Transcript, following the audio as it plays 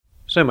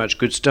So much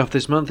good stuff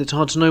this month, it's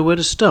hard to know where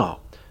to start.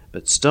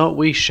 But start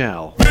we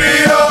shall. We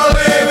all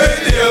live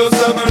in Yellow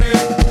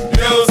Submarine,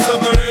 Yellow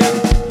Submarine,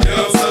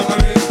 Yellow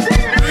Submarine.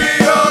 We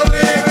all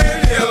live in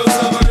Yellow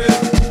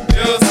Submarine,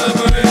 Yellow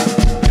Submarine,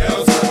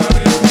 Yellow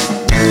Submarine.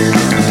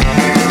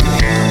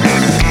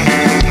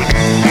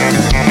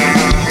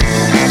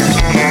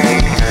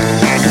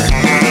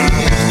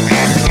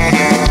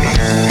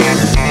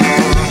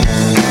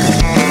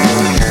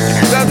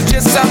 Zato gdje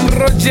sam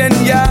rođen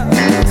ja,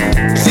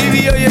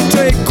 živio je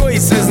čovjek koji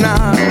se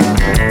zna.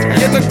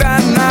 Jednog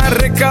dana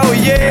rekao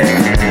je,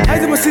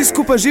 hajdemo svi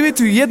skupa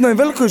živjeti u jednoj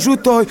velikoj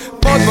žutoj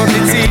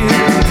podmornici.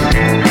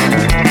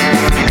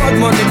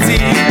 Podmornici.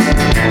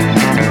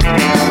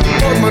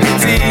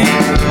 Podmornici.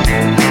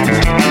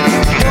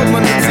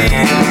 Podmornici.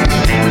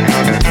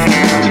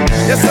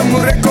 Ja sam mu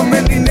rekao,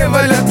 meni ne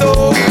valja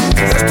to,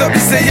 zašto bi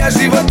se ja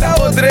života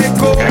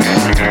odrekao.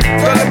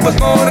 Dole pod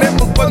morem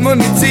u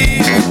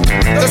podmornici,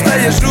 dosta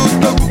je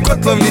žutog u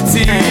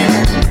kotlovnici.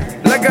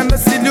 Lagano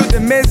si ljude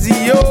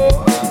mezio,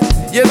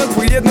 jednog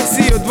po jednog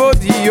si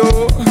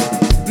odvodio.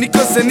 Niko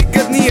se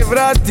nikad nije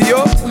vratio,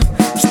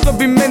 što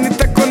bi meni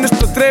tako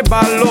nešto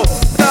trebalo.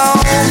 Ja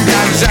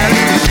ne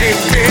želim da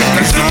živim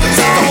na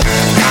žutom,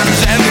 ja ne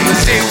želim da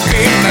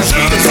živim na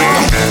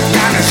žutom,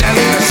 ja ne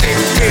želim da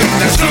živim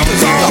na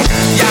žutom,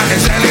 ja ne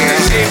želim da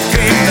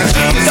živim na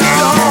žutom.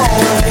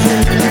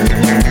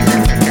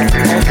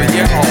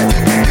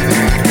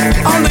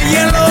 On the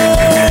yellow,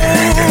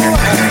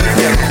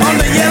 on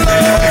the yellow.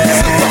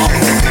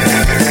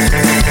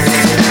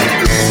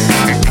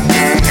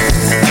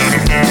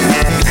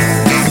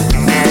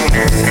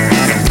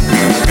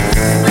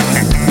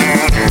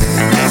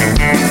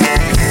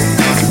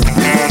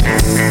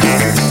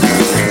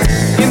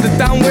 In the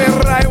town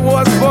where I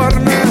was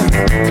born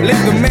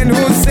lived a man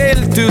who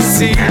sailed to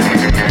sea.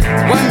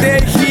 One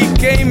day he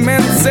came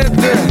and said,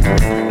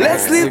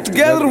 let's live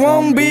together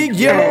one big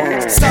yellow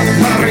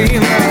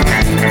submarine.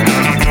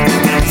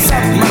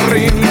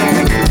 Submarine.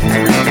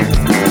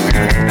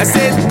 I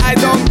said I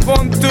don't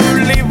want to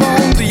live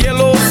on the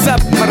yellow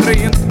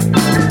submarine.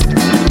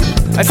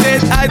 I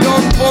said I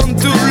don't want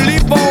to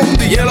live on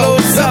the yellow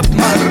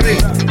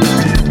submarine.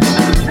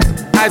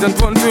 I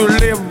don't want to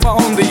live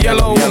on the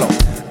yellow.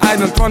 I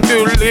don't want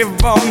to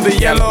live on the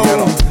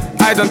yellow.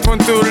 I don't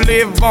want to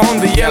live on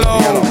the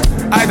yellow.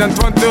 I don't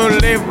want to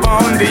live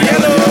on the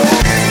yellow.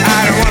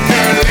 I don't want to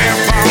live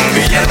on the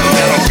yellow.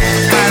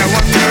 I don't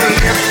want to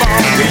live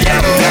on the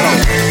yellow.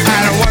 I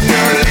don't want to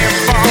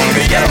live on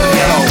the yellow.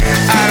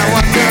 I don't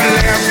want to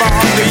live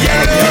on the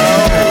yellow.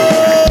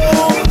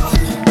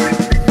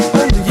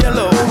 On the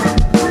yellow.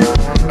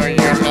 The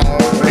yellow.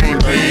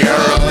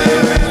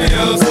 The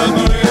yellow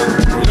submarine.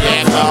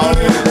 Yellow.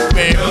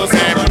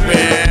 Yellow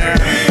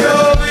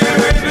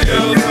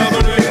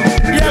submarine.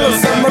 Yellow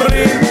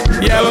submarine.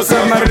 Yellow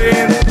submarine.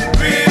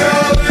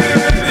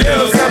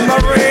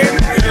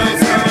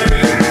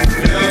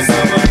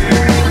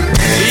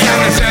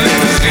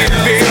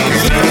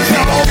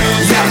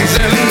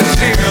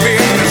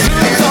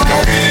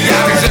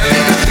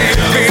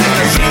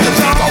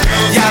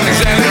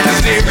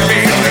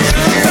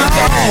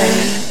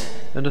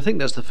 And I think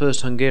that's the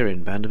first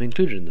Hungarian band I've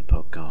included in the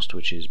podcast,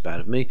 which is bad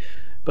of me,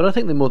 but I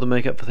think they more than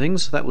make up for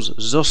things. That was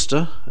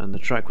Zosta, and the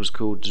track was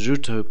called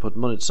Żółto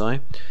Podmornice,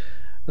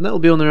 and that will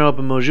be on their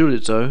album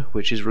Mojulico,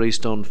 which is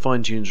released on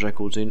Fine Tunes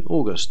Records in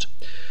August.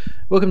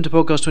 Welcome to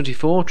Podcast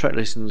 24, track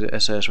listings at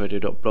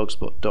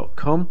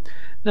sasradio.blogspot.com.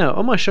 Now,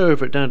 on my show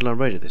over at Dandelion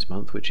Radio this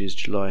month, which is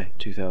July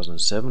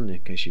 2007, in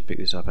case you picked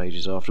this up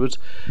ages afterwards,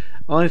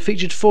 I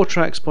featured 4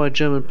 tracks by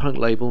German punk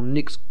label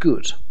Nix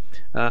Gut.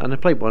 And I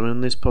played one on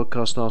this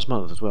podcast last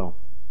month as well.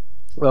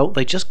 Well,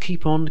 they just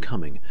keep on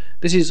coming.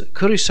 This is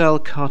Curacao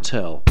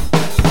Cartel.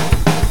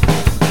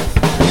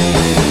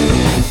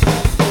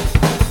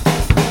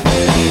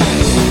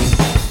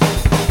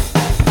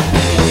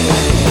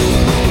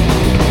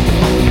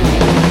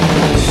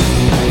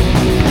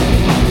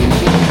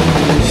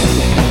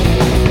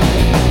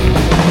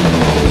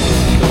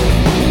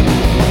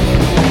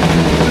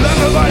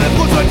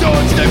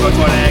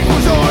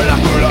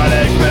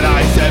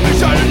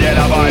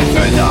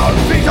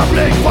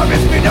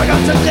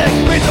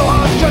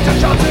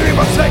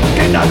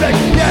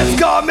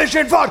 Ich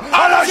fort,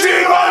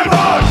 Anarchie mal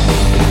Bord!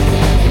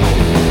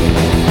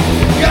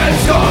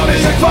 Jetzt komm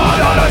ich in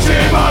Fahrt,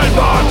 Anarchie mal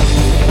Bord!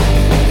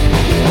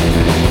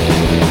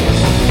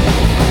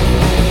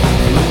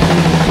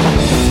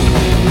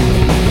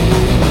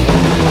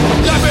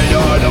 Der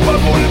Millionen und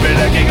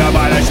Verbotenbilder gegen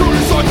meine Schule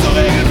ist unsere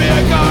Regel, mir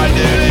egal,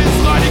 die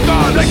ist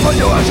radikal. Weg von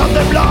Johann, schaff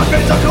den Plan,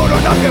 mit der Blut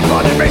und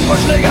abgefahren, den Weg von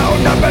Schläger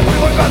und der Bett,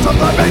 rückwärts und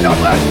 3 Meter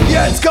brett.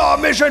 Jetzt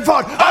komm ich in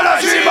Fahrt,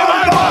 Anarchie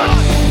mal Bord!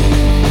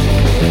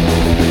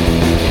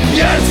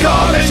 Jetzt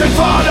komm ich in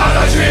Fahrt,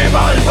 Anarchie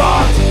mal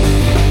Bord!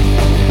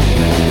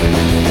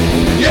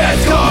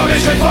 Jetzt komm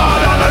ich in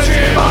Fahrt,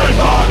 Anarchie mal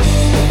Bord!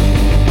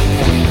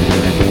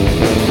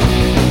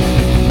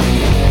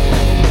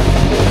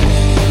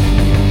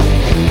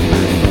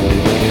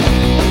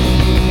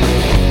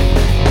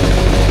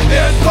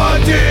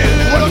 Infantil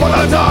und von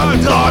Altan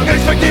trag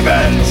ich für die die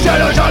Welt,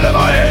 stellt euch alle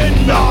mal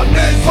hin. An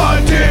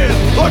infantil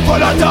und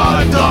voller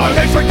Tatendrang.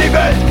 Ich fick die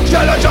Welt,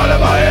 stellt euch alle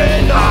mal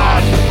hin.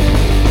 An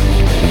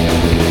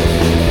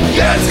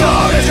jetzt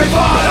komm ich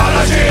gefahren an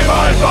der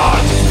Schiebwaldbahn.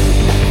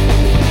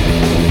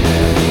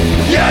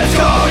 Jetzt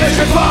komm ich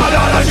gefahren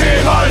an der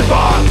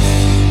Schiebwaldbahn.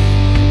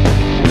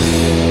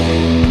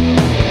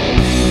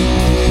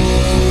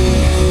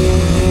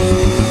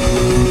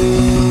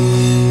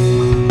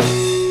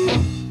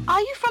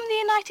 Are you from the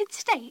United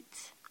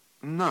States?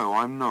 No,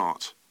 I'm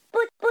not.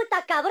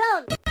 Puta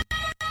cabrón!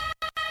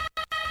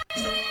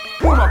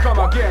 Puma come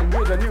again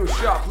with a new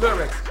sharp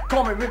lyrics.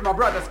 Coming with my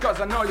brothers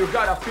cause I know you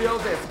gotta feel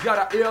this,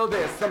 gotta ill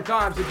this.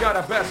 Sometimes you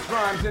gotta best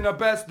rhymes in the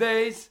best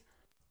days.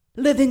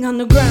 Living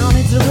underground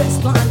is a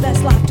risk line,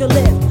 best life to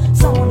live.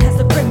 Someone has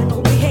the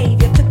criminal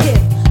behavior to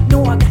give.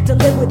 No, I got to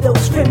live with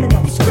those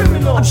criminals.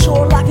 I'm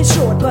sure life is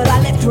short, but I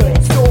live through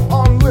it. So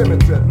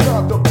unlimited,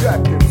 not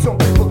objective. Some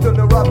people turn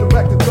around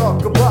direct to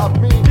talk about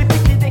me. They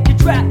think they can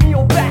trap me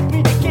or back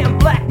me, they can't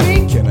black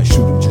me. Can I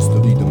shoot him just to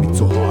lead them? It's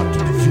so hard to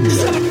defuse.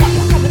 Shut the fuck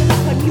up, coming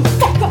up on you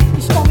fucker.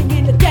 You're storming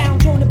in the down,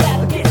 join the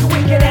battle against the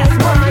wicked ass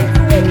mind.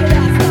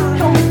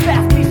 Coming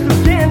fast, please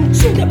again.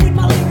 Shoot them with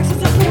my lyrics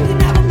as I'm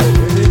holding out of me.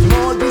 It's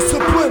hard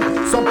discipline,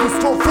 something's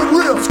taught for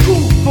real.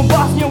 School from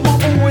Bosnia will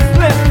always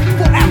live,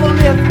 forever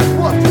live.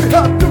 What we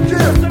have to give.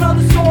 Just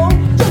another song,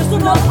 just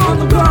another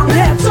underground.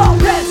 Heads up,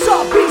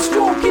 be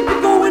strong, keep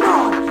it going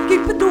on.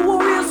 Keep it the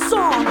warrior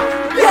song.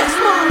 Yes,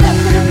 man,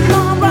 definitely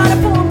long, right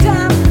up on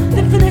time.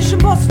 Then finish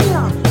and bust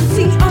down.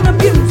 See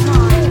unabused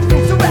mind.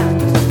 Things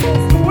around us,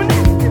 going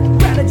active.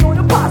 Rather join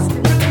the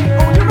positive. Relate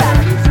on your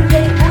relatives,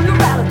 relate on your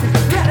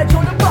relatives. Rather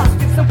join the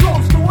positive, so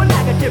close to a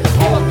negative.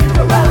 All things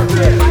are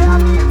relative.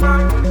 Miami is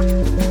mine.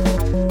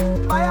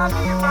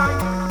 Miami is mine.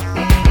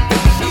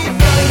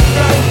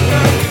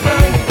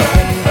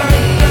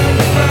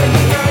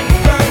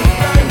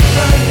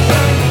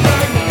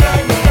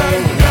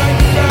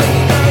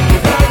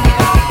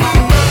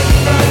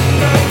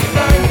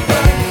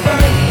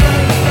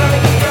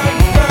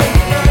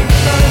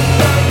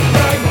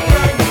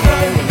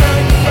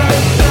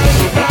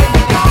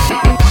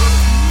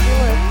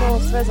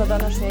 Sve za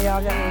današnje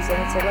javljanje iz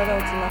Zenice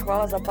gledalcima.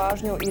 Hvala za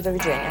pažnju i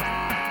doviđenja.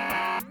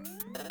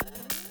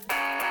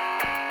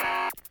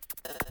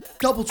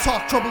 Double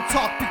talk, trouble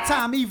talk, big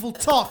time evil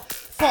talk.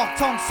 Fog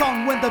tongue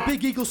song when the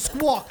big eagle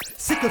squawk.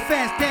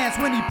 Sycophants dance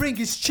when he bring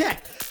his check.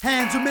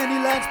 Hands with many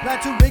legs,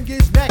 platoon ring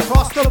his neck.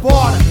 Cross the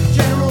border,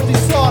 general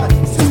disorder,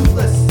 he's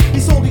toothless. He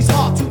sold his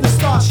heart to the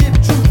starship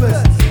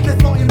troopers. They're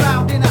floating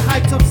around in a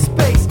hyped up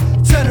space.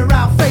 Turn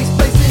around, face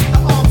placing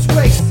the arms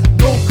race.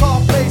 No car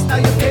place, now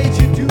you paid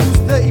your dues,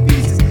 30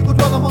 pieces. Good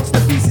brother amongst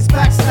the pieces,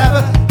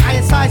 backstabber.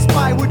 ISI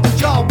spy with the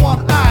jaw,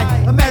 one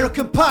eye.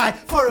 American pie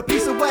for a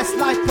piece of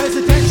Westlife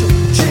presidential.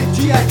 Chip,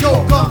 G.I.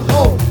 Joe, gun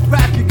ho.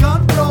 Grab your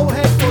gun, bro,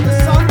 head for the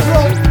sun,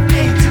 bro.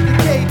 Age to the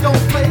day,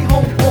 don't play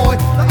homeboy.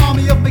 The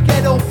army of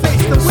Megiddo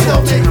face the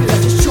widowmaker.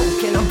 I'm just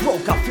choking, I'm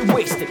broke, I feel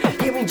wasted.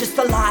 Hearing just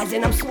the lies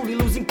and I'm slowly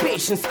losing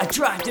patience. I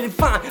tried to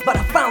define, but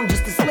I found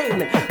just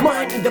enslavement.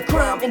 Mine in the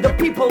crime and the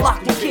people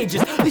locked in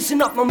cages.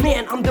 Listen up, my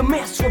man, I'm the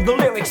master of the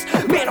lyrics.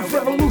 Man of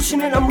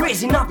revolution and I'm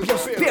raising up your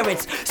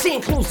spirits.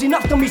 Staying close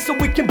enough to me so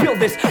we can build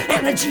this.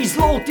 Energy's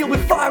low till we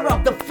fire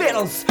up the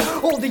fiddles.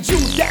 All the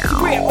Jews that's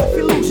rare of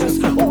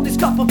illusions. All these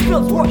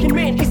Copperfields, working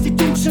man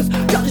institutions.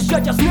 Judges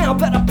judge us now,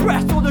 better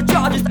press all the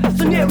charges.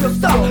 Scenario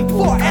stop,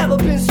 forever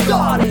been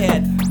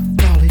started.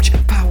 Knowledge,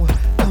 power,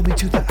 coming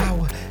to the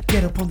hour.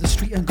 Get up on the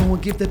street and go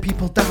and give the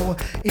people dower.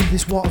 In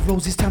this war of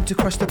roses, time to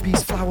crush the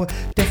peace flower.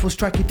 Death will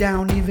strike you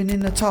down even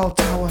in a tall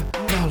tower.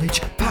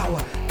 Knowledge,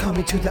 power,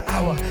 coming to the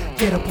hour.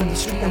 Get up on the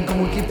street and go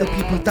and give the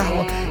people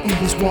dower. In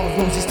this war of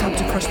roses, time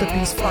to crush the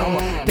peace flower.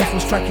 Death will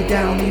strike you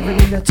down even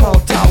in a tall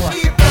tower.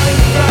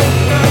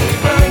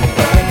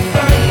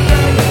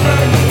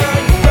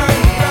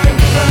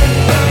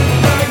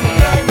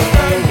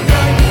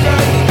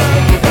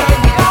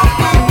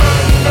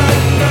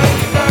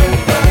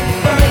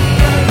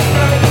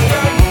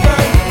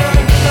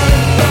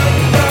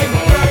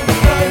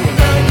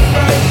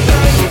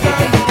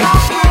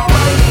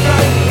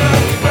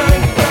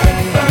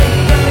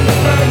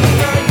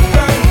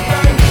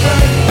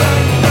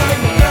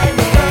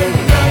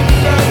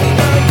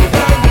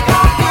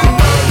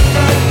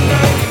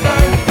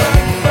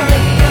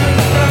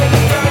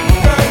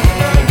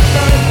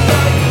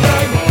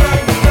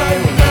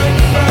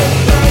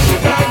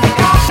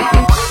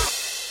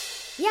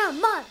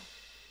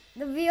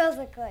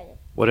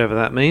 Whatever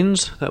that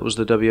means, that was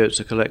the W.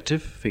 Oatser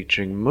Collective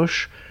featuring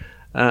Mush,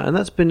 and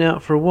that's been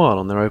out for a while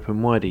on their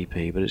Open Wide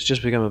EP, but it's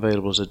just become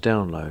available as a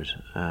download,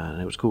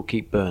 and it was called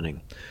Keep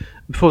Burning.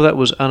 Before that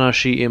was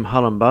Anarchy im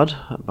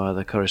Hallenbad by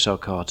the Curacao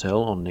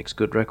Cartel on Nick's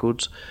Good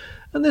Records,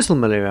 and this will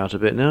mellow you out a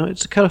bit now.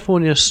 It's a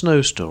California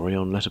Snow Story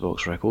on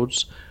Letterbox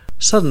Records.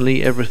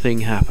 Suddenly Everything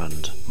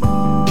Happened.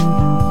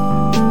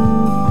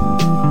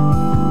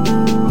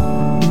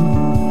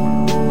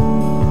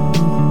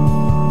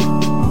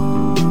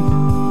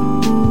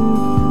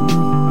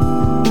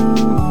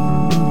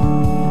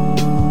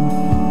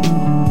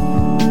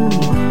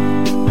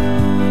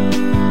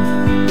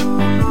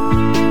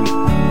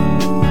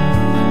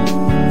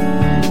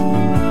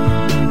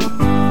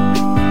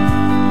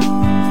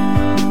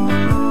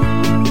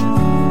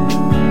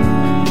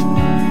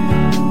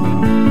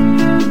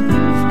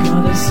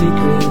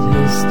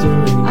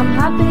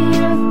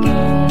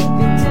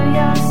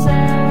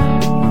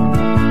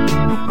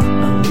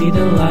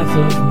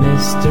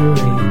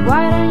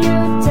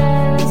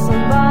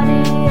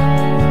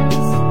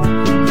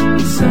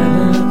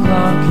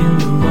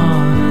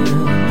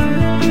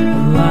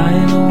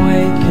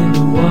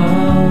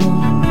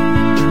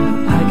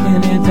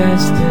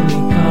 destiny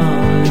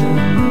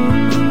calling?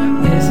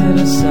 Is it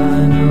a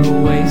sign or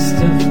a waste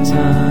of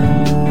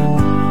time?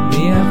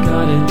 Me, I've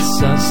got it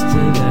sus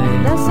today.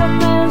 That's the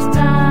first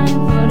time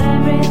for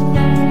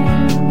everything.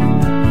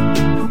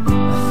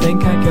 I think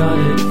I got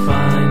it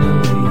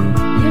finally.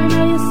 You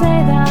know you say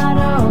that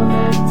all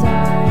the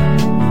time.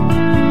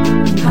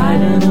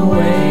 Hiding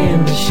away in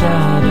the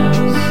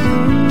shadows,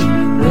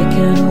 we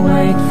can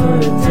wait for a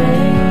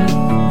day.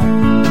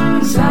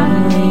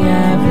 Suddenly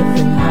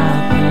everything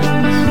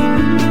happens.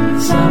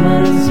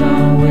 Summer is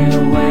all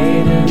we're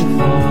waiting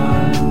for.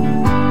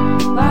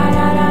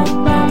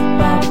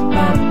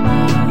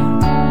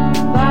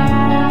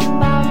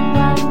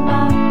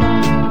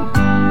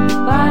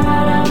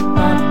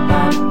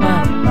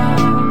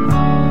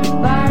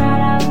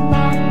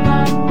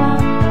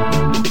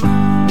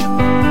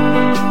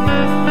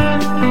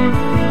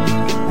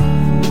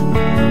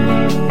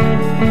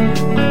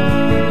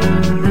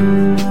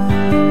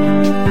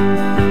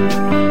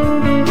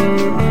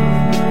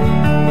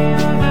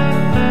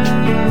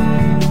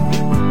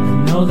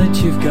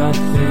 You've got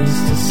things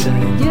to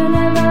say. You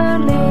never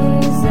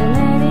listen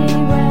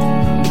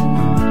anyway.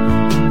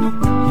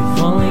 You've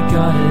only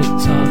got to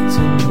talk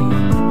to me.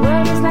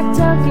 We're just like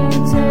talking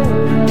to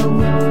the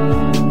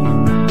world,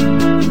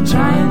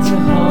 trying to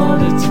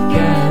hold it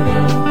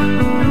together,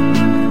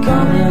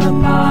 coming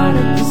apart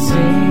at the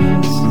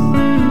seams,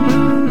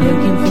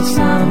 looking for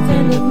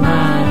something that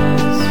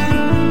matters.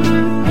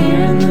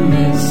 Here in the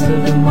midst of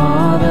the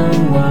modern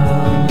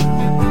world,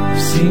 I've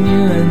seen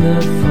you in the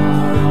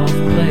far-off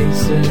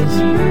places.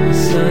 The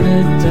sun,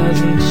 it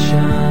doesn't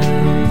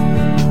shine.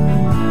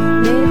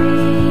 Maybe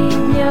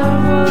in your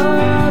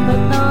world,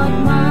 but not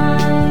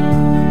mine.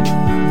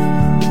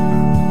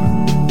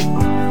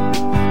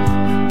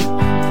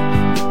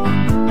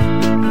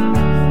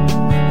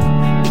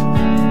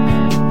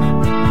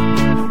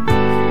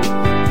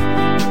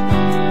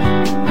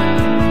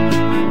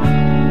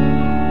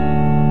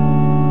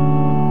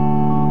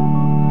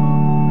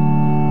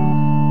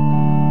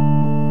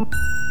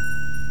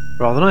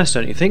 Rather nice,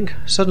 don't you think?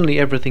 Suddenly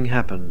Everything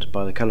Happened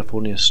by the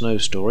California Snow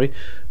Story,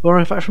 or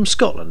in fact from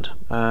Scotland.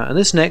 And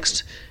this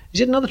next is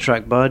yet another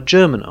track by a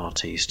German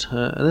artiste.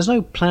 And there's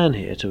no plan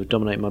here to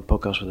dominate my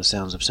podcast with the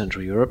sounds of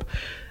Central Europe.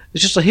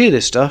 It's just I hear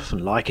this stuff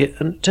and like it,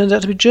 and it turns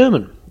out to be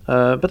German.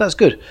 But that's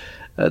good.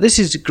 This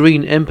is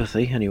Green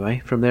Empathy,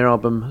 anyway, from their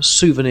album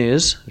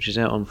Souvenirs, which is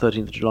out on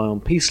 13th of July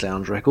on Peace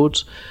Lounge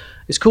Records.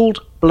 It's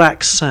called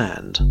Black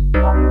Sand.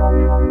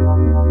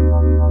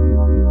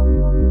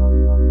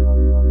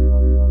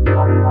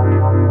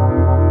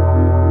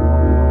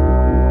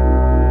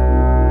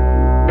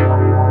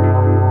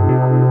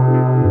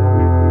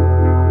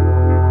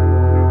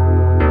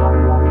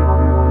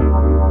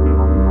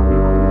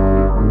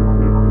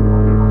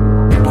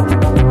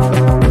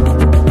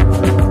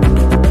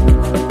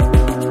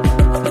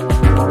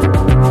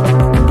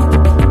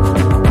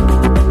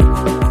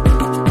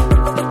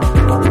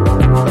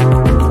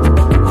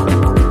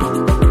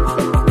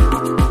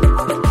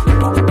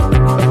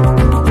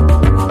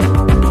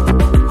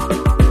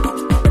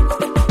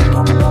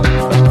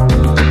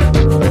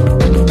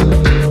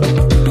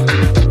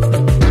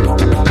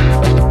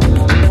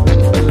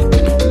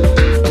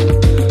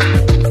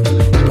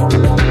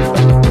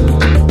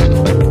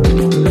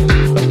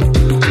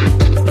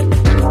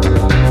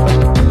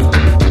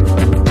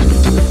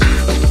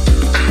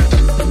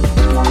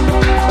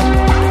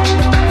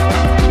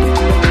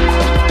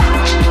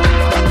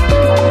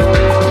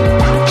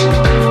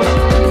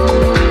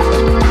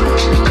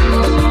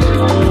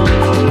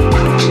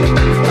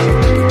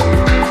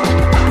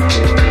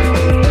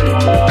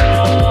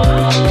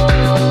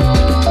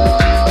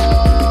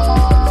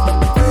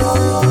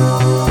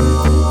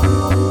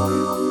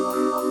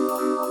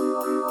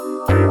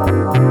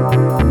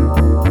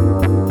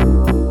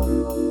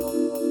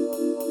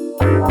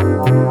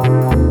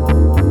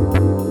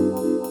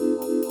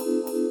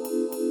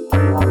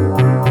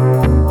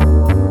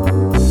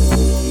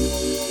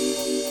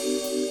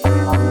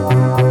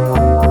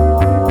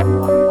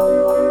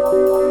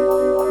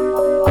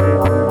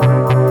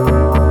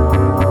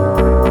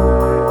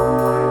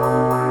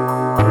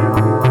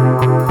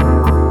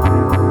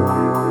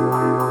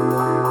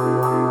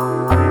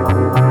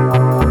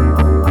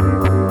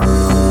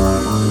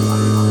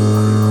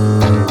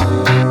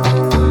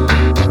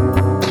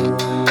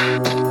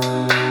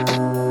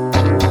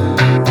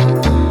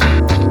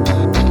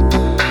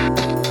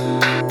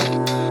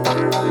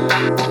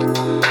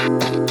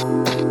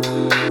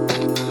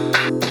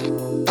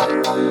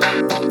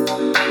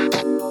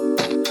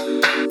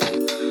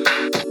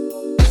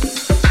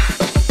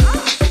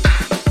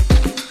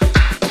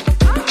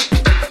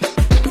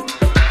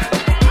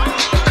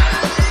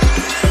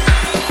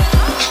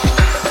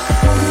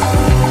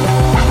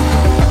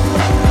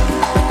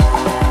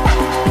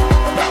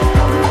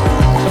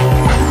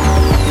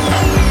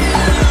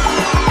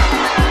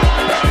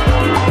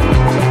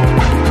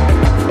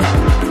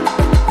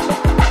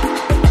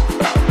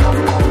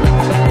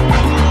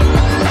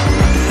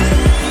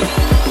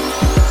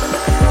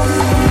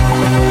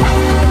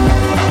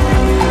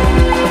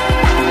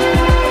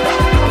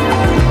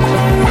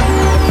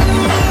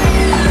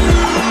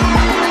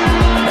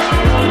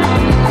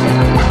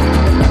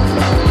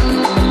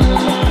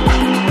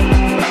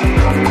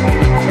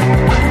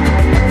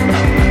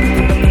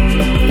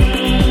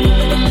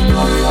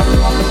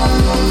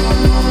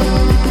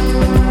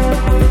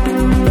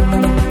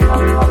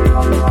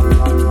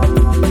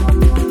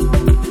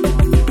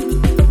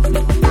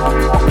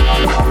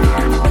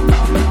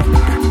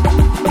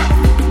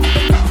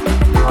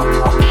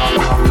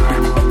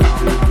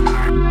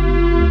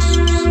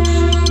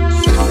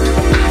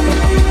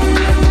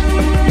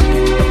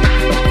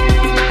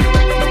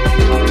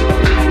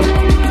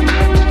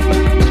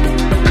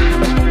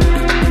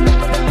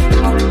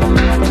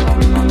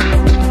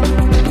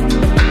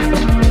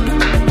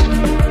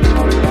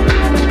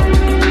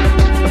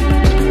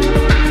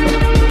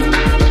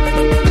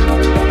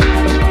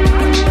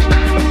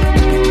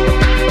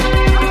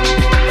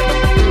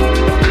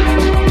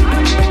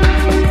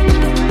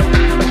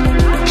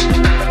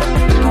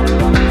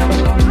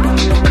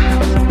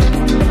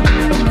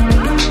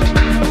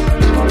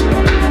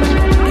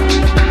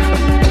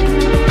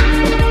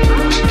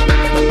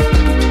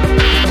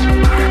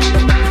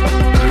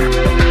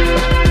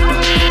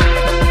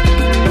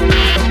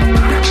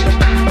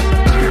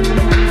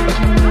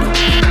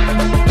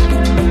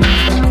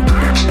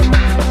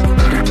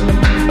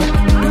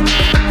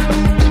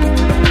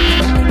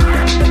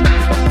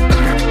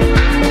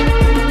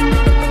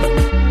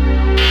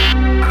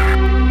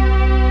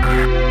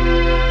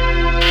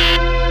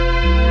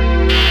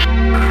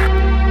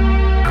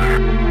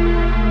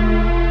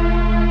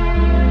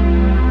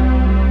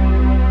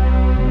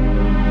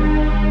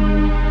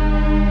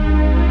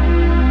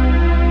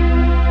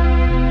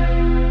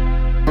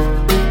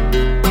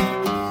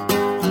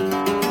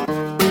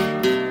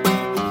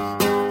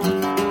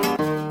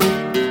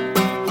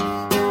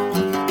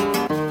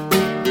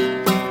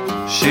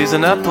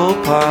 an apple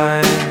pie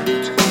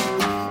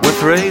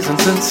with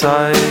raisins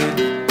inside.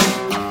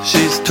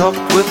 She's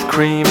topped with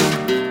cream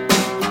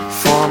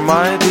for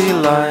my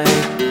delight.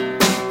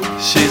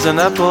 She's an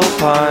apple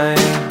pie,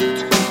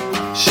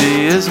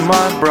 she is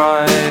my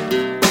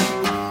bride.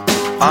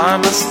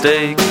 I'm a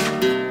steak,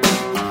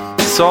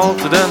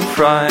 salted and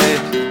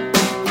fried.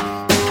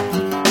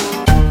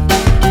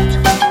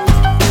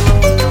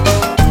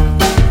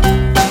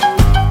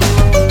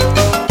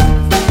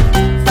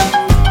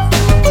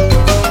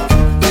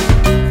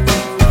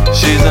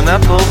 She's an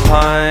apple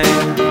pie,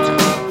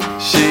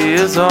 she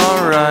is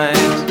alright.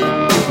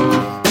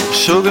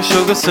 Sugar,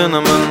 sugar,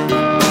 cinnamon,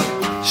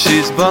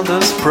 she's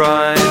Butter's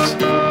pride.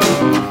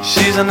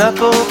 She's an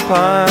apple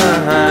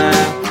pie,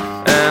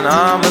 and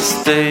I'm a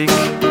steak,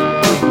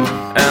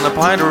 and a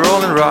pint of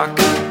Rolling Rock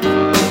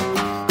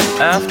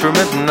after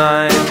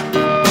midnight.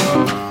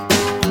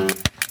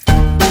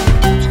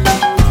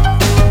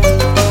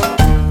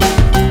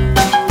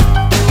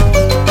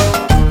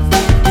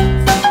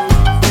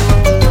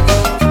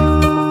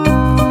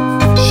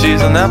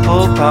 She's an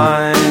apple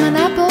pie,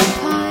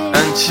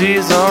 and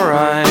she's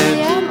alright.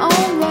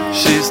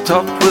 She's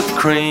topped with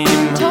cream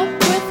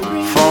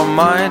for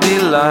my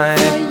delight.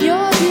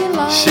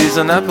 She's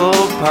an apple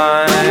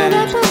pie,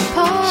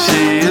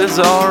 she is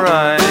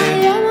alright.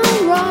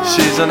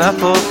 She's an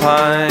apple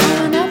pie,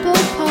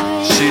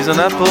 she's an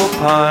apple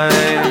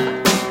pie.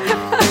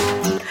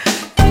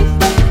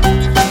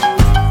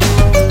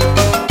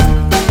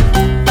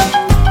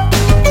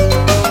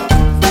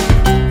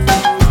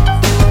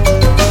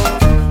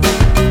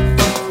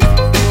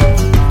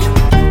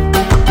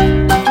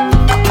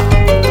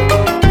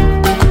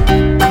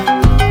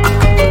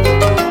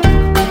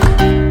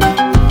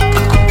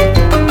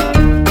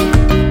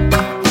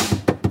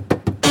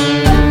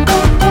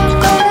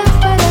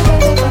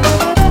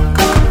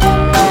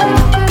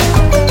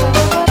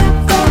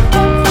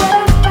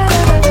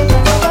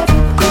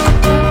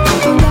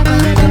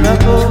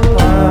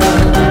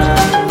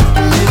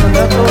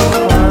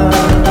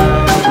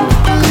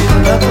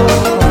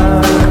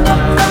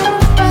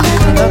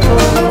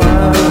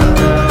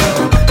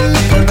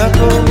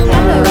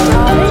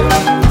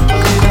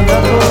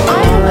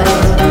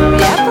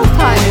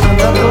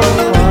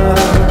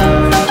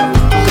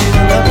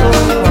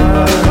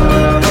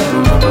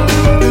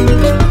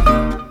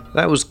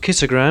 That was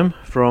Kissogram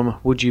from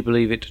Would You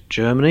Believe It,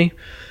 Germany,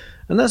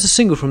 and that's a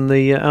single from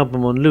the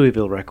album on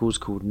Louisville Records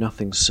called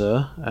Nothing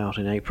Sir, out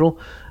in April,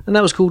 and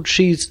that was called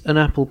She's an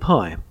Apple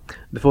Pie.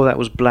 Before that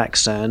was Black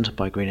Sand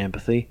by Green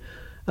Empathy,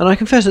 and I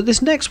confess that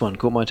this next one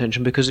caught my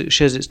attention because it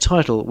shares its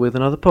title with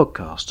another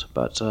podcast,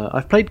 but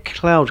I've played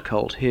Cloud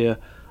Cult here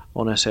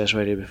on SAS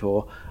Radio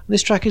before, and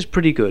this track is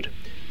pretty good.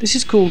 This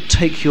is called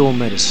Take Your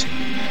Medicine.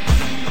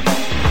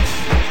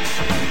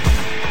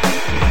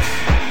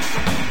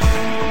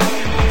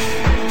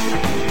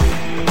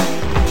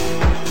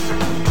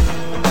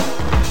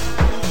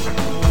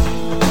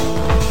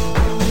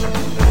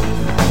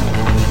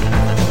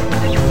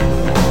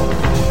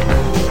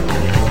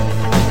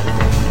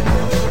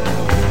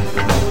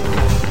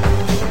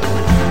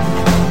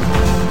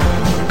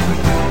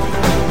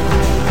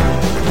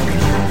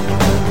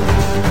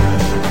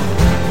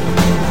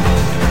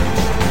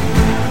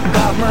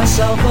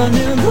 A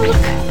new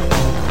look.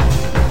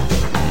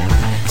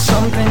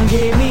 Something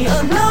gave me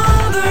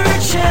another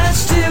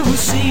chance to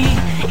see.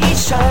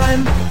 Each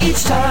time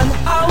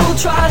I will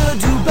try to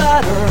do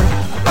better.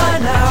 By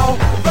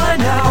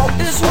now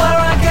is where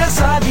I guess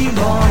I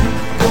belong.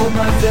 Pulled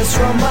my fist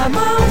from my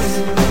mouth.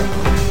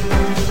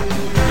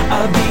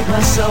 I beat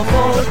myself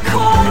for a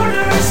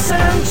quarter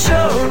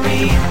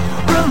century.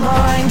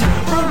 Remind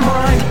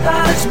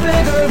that it's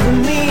bigger than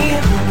me.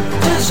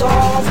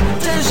 Dissolve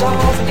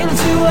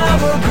into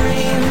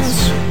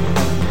evergreens.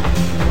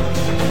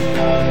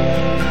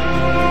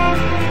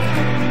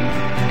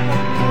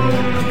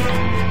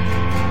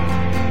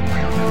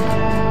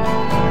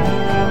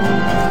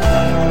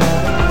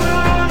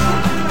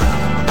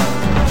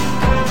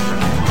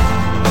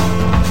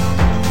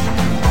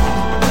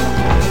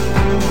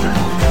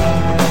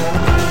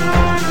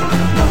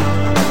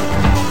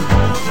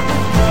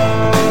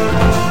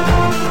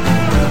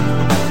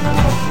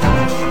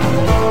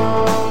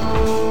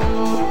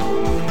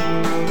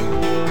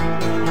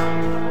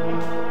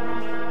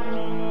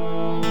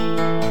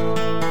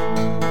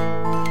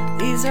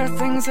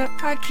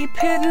 That I keep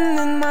hidden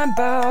in my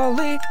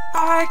belly.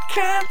 I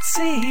can't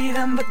see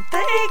them, but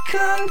they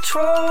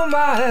control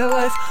my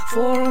life.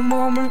 For a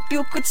moment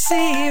you could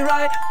see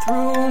right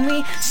through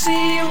me.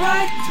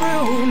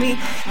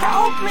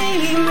 Help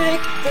me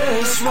make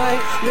this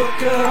right. Look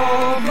at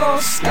all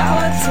those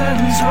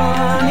skeletons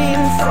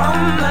running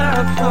from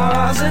their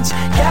closets.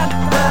 Get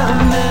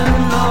them in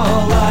the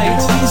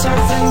light. These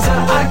are things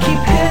that I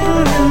keep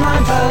hidden in my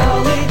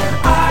belly.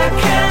 I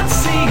can't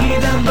see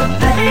them, but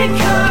they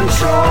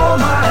control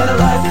my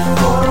life.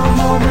 For a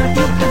moment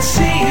you could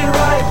see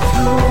right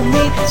through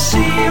me.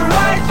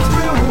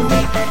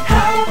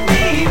 Help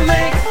me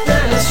make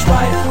this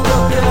right.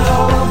 Look at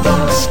all of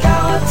those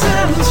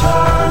skeletons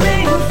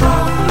running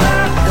from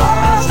their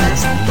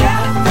closets. Get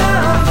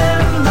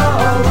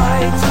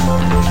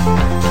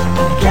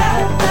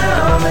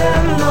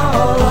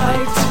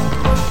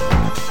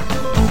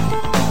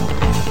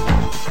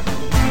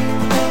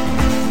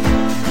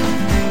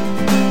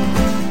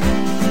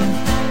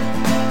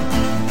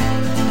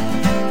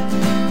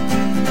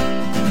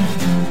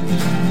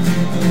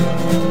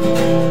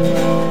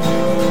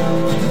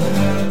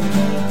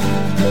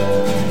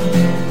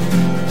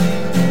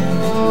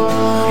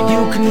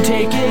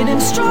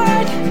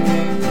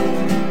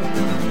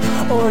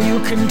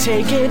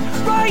take it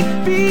right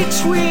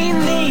between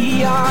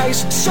the eyes.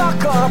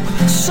 Suck up,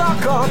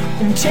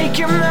 and take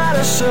your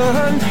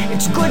medicine.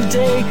 It's a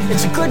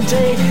good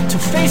day to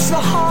face the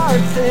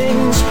hard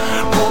things.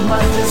 Pulled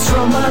my fist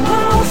from my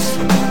mouth.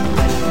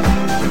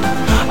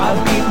 I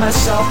beat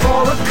myself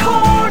for a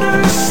quarter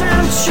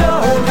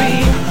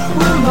century.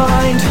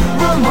 Remind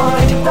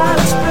that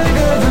it's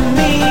bigger than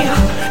me.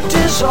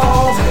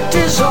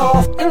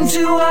 Dissolve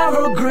into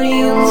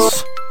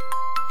evergreens.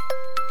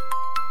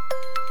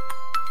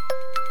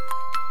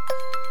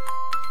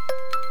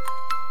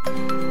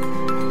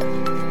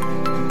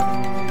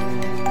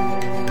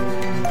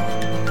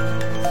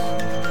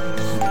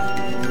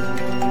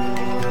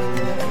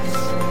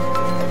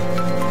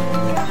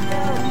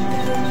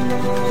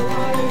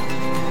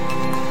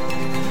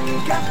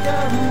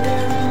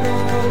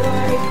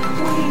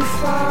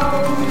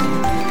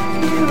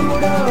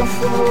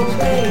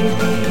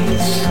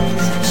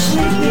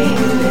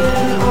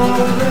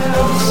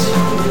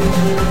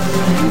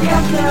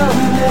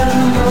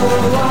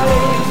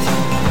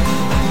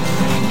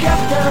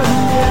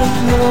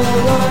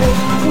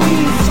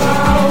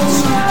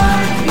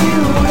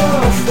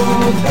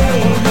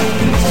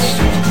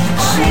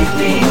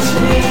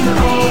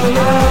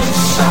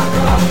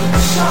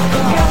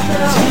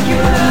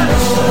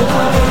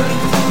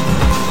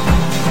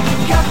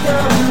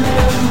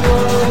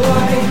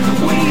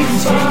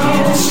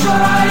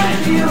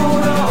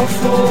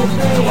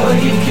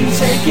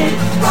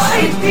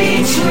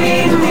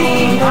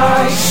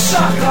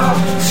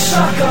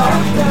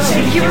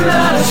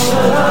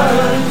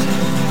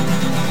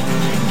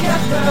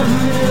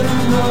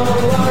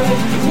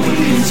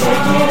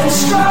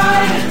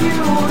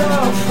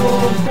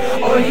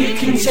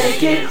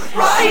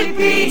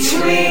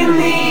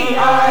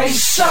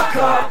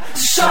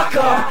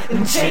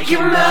 Take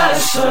your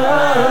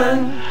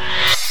medicine.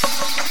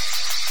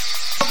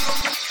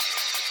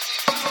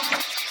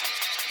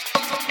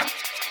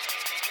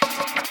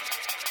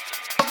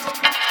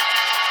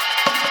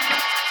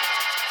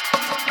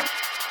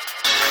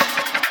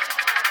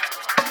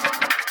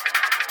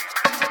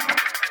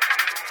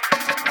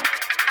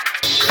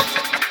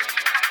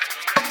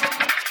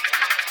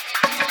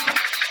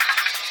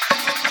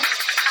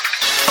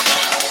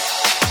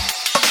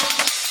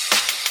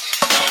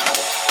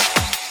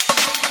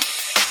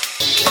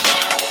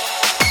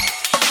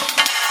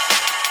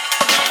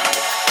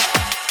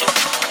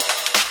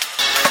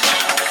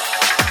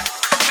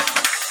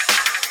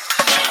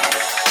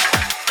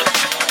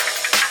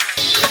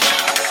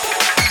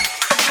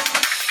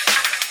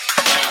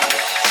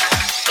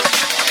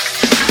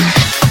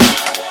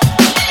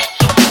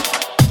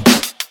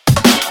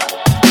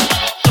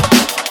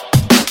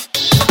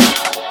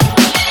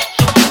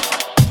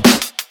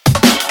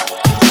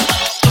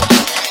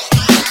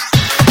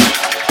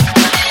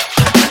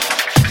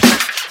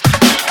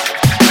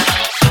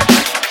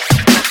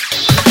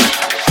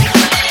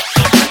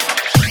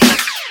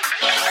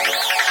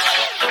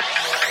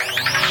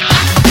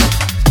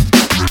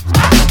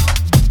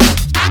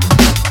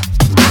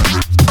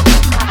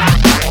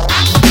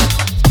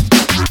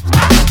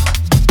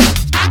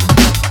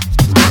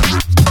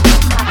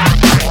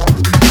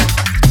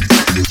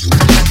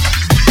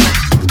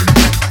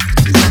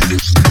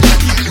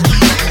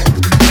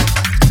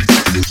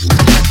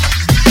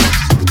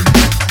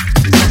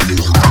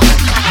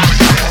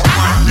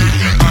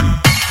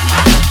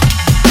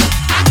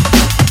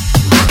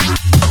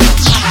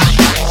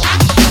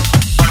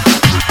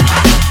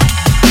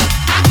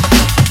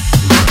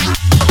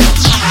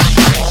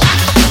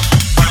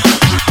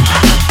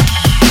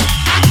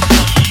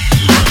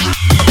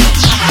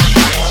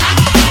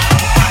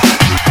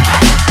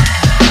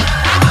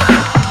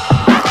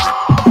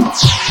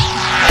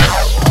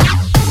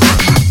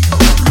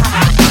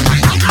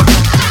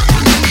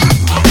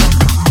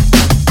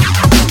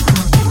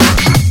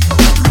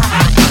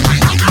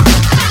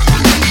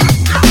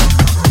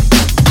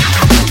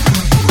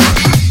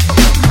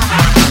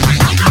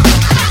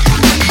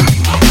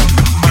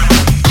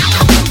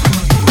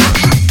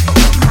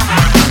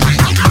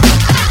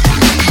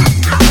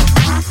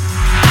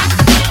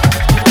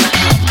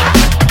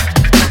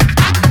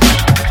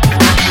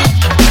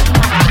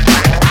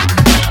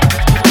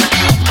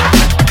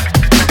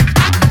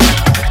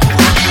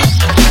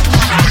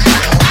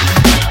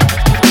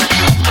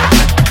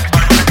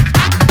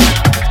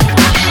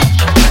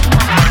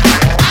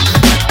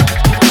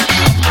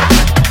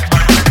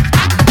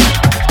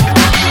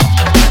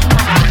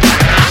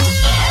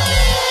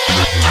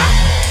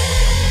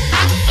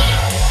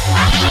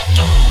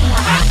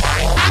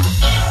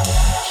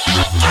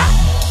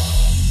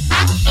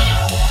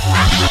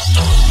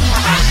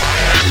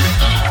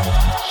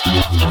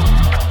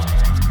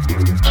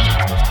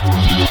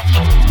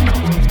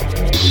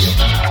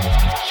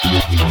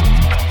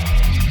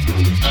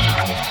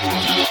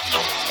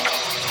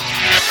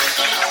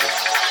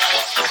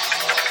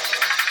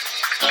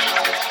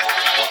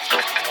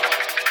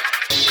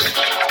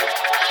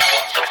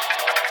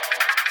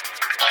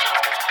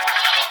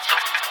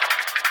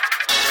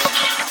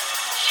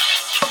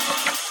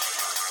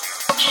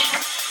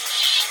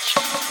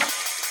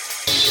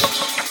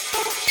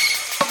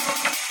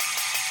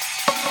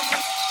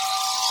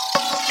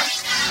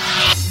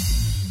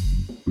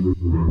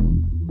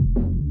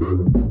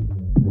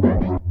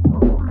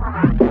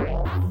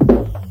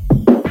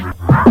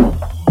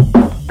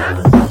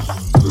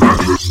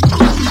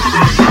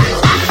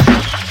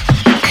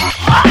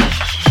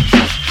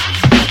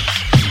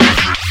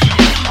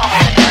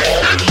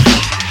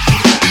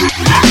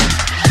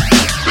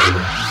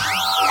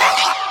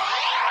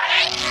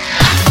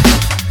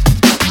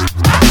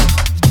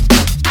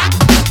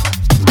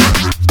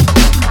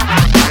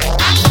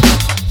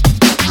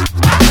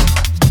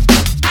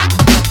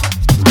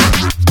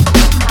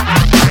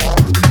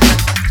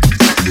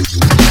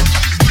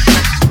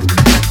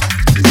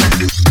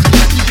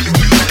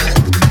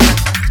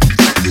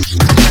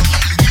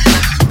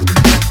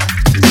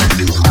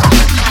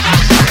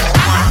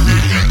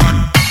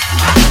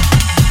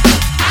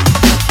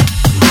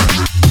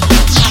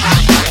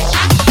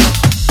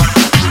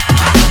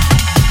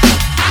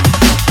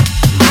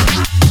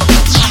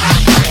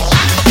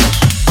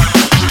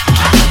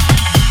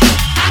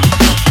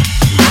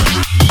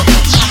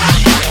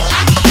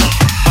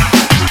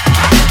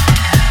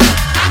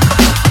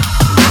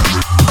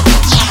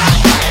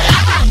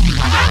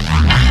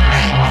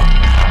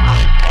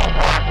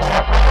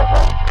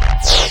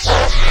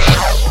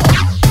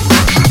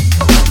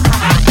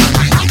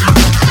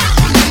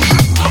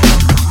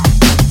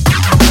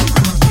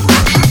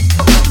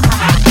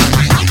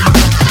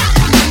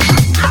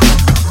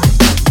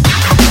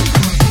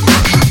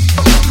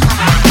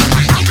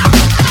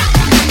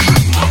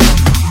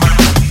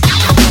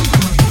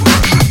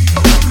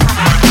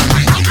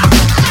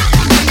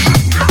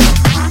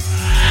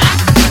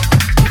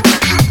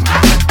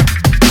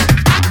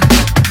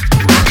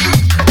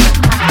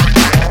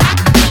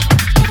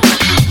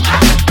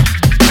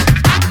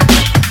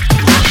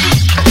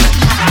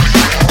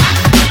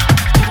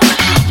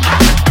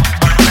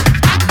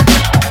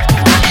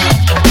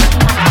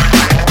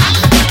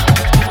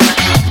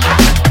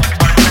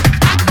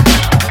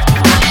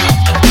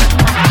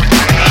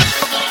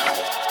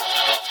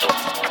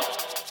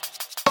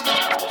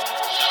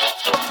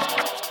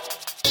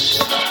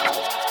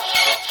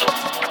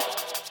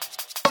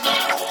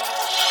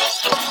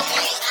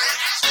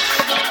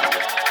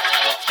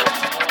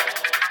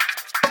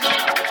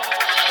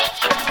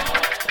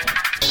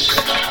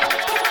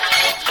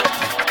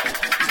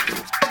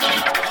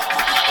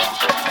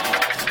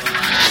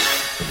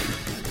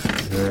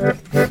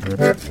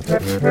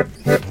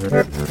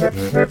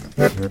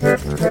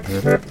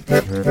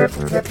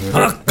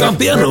 Hakkaan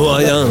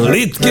pianoa ja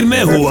litkin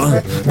mehua,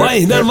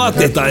 vaihdan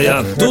vaatteita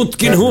ja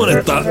tutkin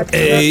huonetta.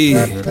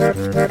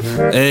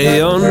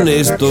 Ei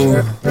onnistu.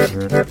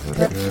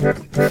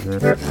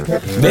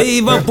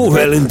 Veivan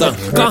puhelinta,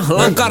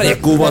 kahlan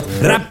karjakuvat,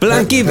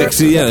 räplän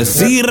kiveksi ja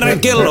siirrän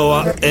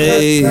kelloa.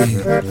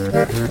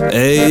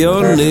 Ei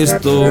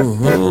onnistu.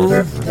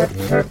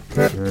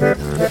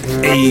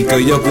 Eikö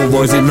joku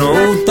voisi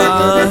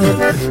noutaa,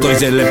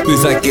 toiselle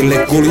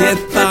pysäkille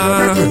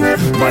kuljettaa,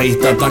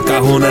 vaihtaa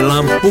takahuoneen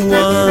lampua,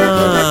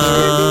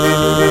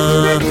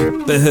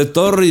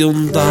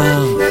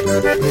 pöhötorjuntaa.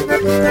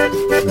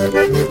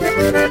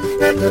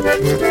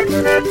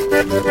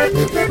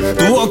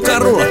 Tuo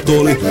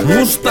karulatuoli,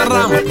 musta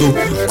raamattu,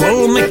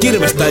 3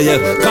 kirvestä ja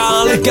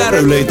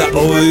kaalikärryleitä,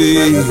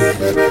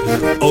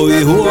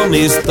 oi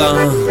huomista.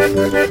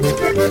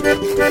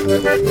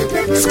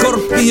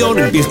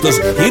 Skorpionin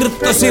pistos,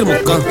 hirtto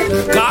silmukka,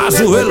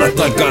 kaasuhella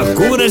takaa,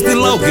 6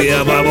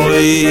 laukeava,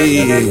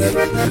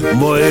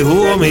 voi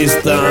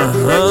huomista.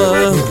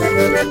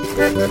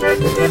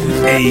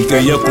 Eikö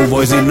joku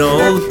voisi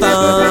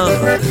noutaa,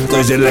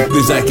 toiselle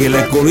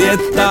pysäkille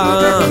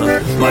kuljettaa,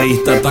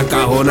 vaihtaa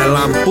takahuoneen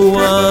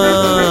lampua,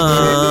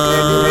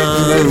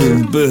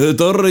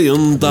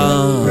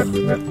 pöhötorjuntaa.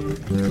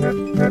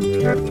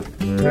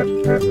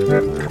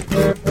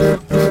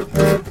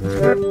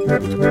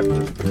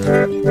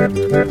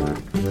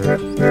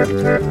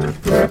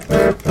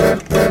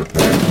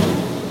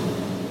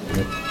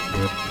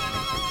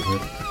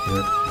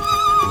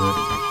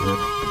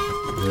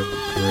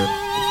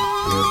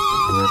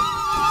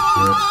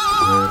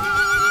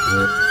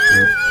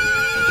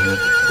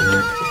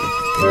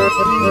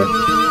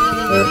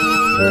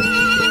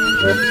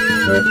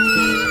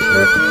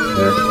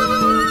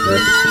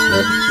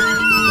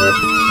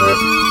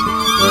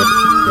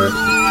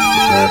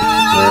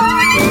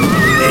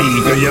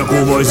 Eikö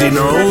joku voisi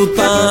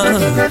noutaa,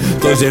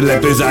 toiselle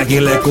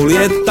pysäkille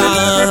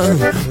kuljettaa,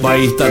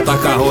 vaihtaa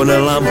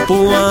takahuoneen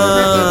lampua?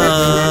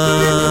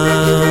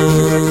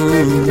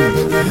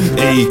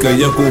 Eikö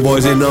joku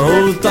voisi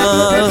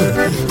noutaa,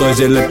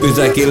 toiselle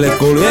pysäkille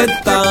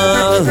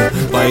kuljettaa,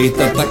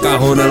 vaihtaa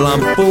takahuoneen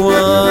lampua?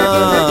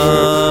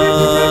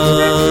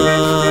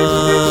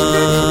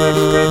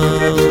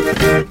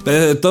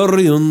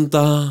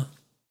 Torjuntaa.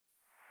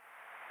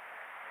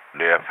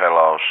 Dear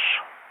fellows,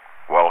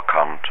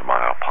 welcome to my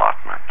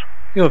apartment.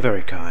 You're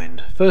very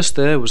kind. First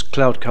there was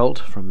Cloud Cult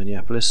from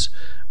Minneapolis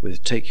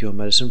with Take Your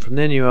Medicine from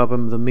their new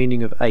album The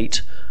Meaning of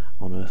 8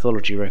 on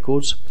Earthology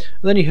Records.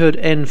 And then you heard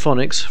N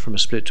Phonics from a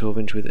split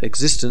 12-inch with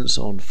Existence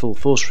on Full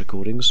Force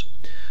Recordings.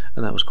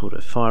 and that was called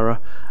Ephira.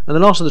 And the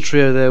last of the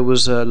trio there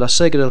was La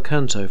Sega del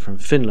Canto from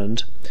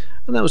Finland,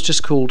 and that was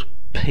just called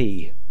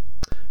P.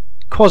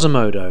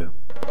 Quasimodo.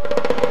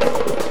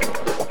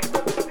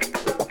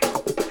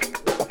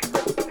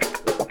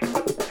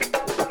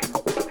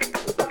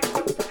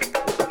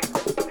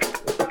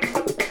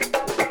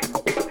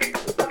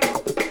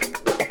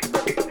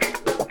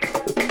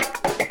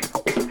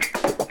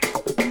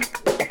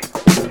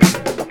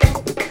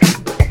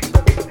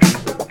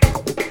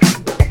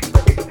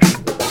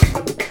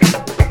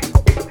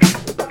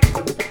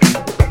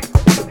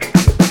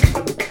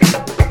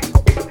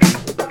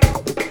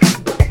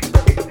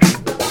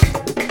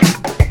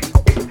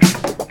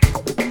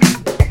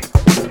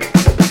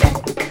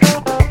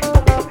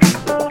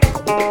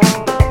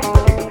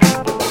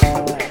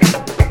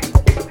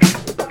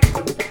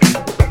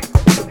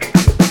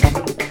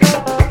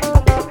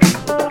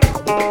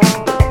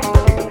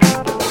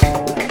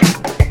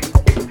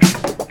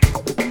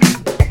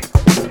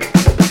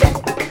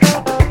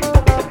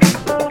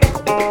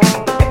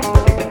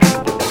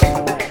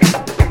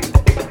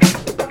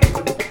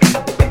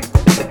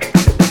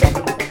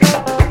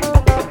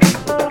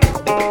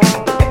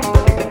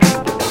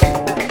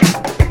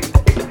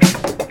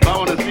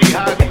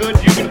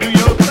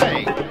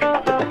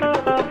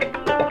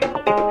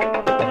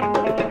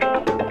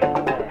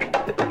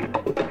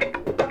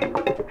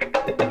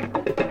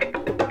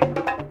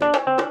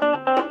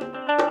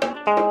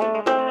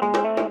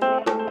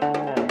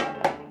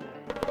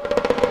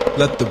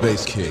 Let the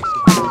bass kick.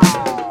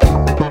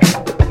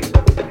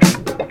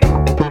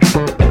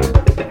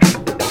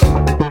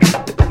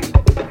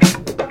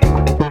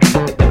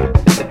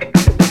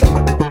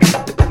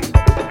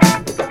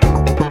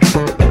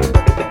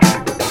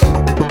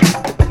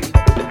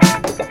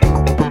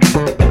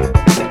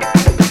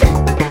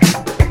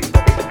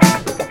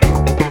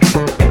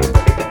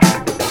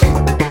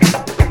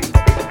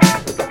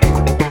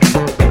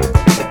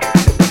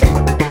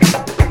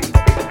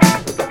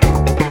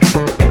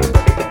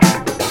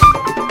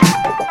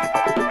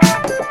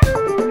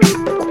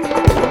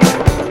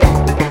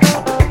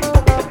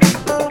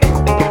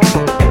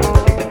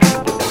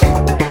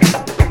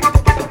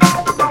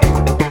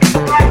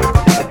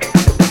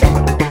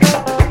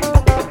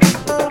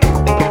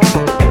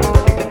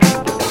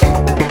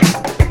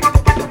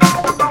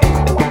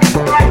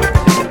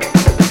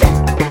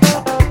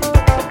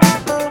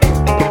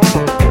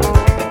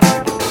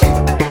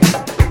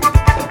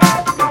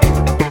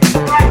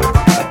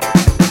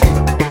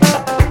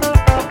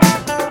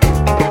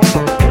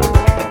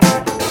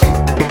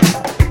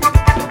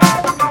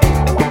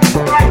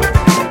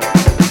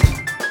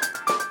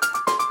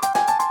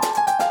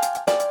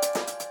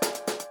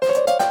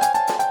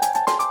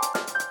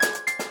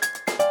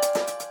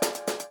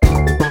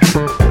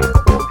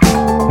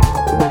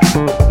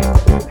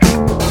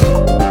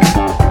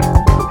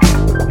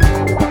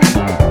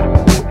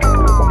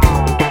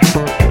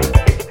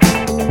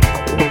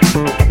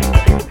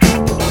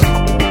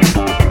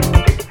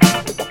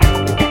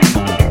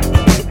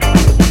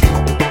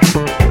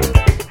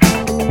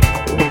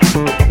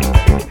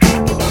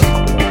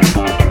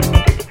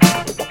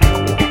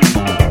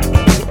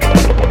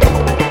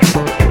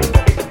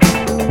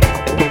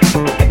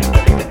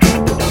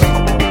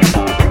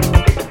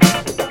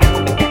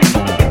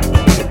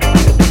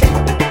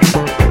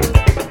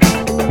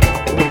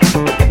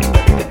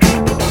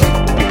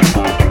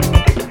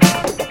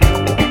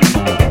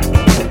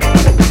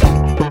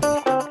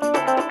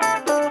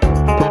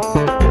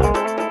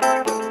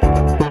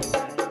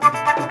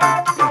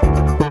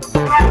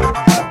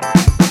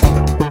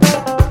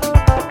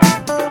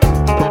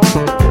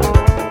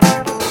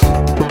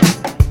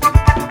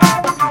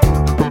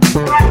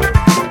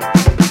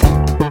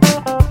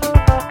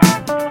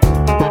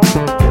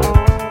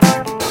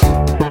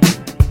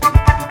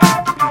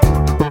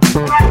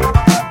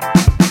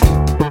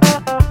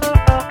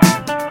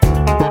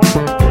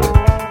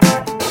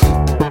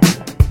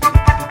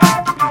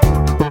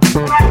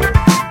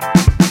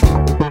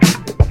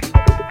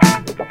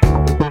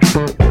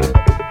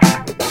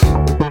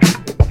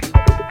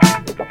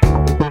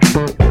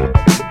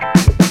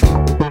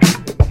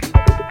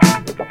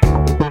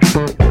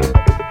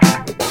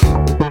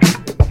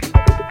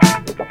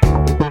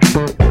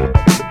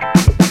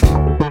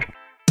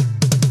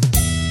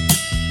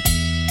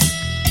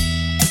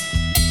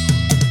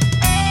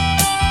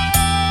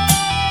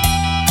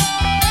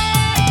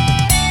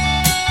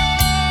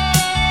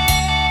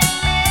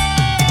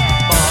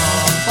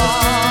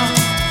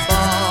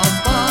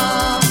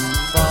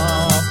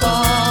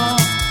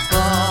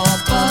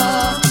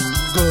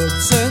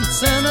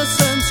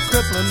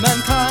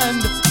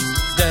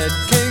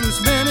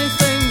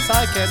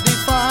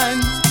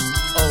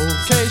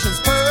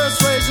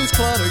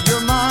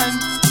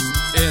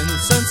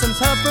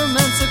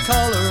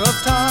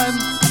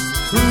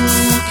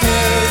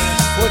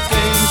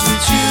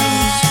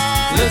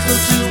 Little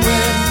to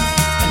win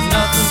and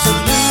nothing to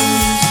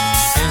lose.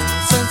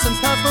 Incense and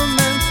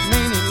peppermint,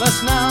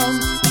 meaningless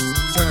nouns.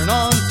 Turn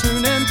on,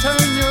 tune in,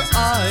 turn your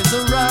eyes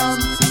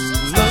around.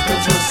 Look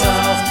at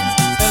yourself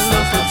and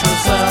look at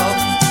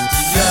yourself.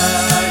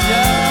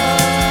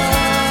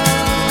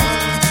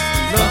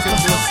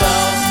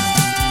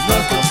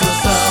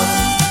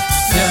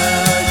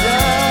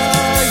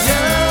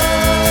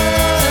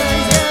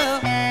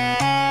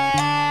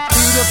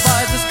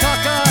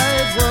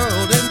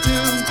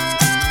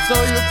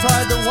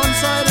 pride to one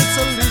side, it's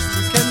the least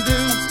you can do.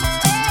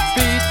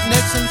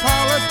 Beatniks in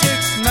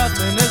politics,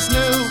 nothing is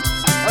new.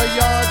 A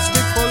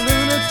yardstick for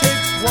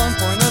lunatics, one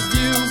point of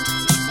view.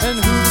 And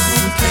who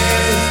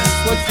cares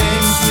what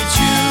games we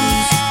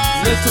choose?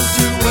 Little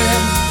to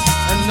win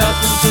and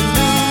nothing to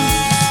lose.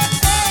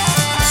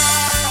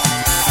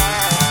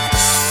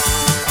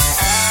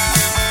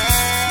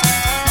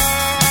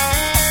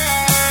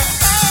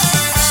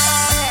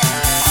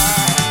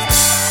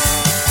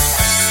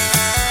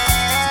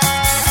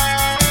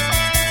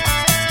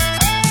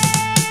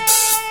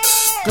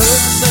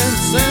 Good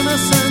sense,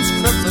 innocence,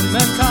 crippling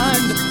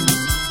mankind.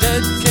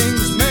 Dead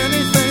kings,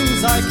 many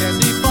things I can't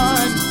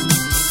define.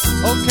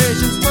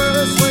 Occasions,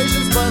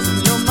 persuasions,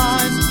 buzzing your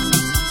mind.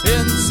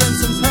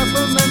 Incense and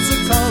peppermint's the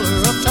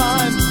color of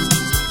time.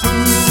 Who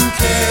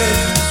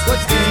cares what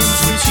games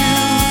we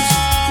choose?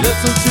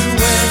 Little to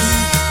win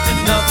and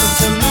nothing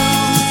to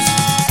lose.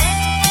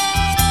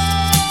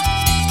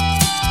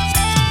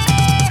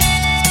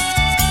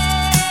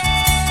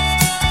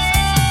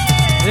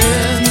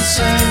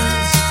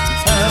 Incense,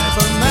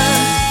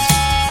 peppermint,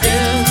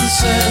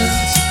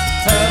 incense,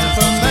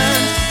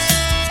 peppermint.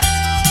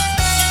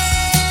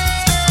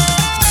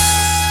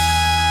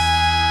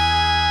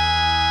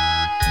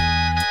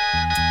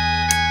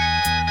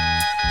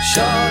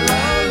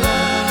 Sha-la-la,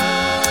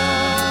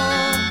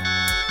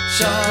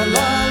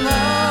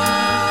 sha-la-la,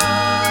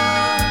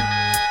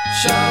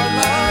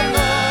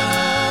 sha-la-la,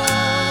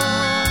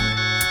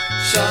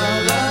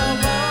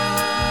 sha-la-la,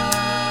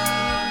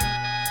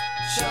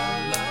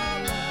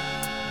 sha-la-la.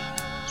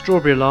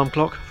 Strawberry Alarm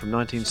Clock from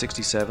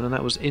 1967, and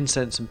that was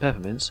Incense and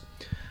Peppermints.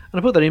 And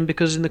I put that in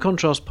because in the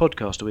Contrast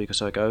podcast a week or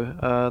so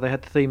ago, they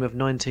had the theme of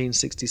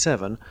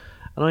 1967,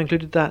 and I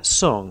included that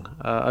song,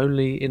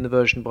 only in the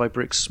version by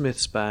Brix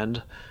Smith's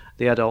band,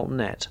 The Adult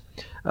Net.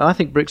 I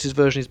think Brix's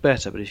version is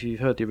better, but if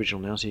you've heard the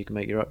original now, so you can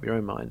make up your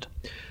own mind.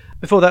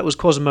 Before that was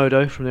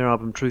Quasimodo from their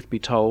album Truth Be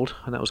Told,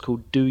 and that was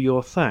called Do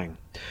Your Thang.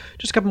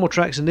 Just a couple more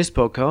tracks in this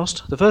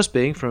podcast, the first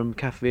being from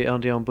Café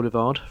Indian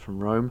Boulevard from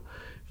Rome,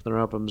 from their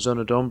album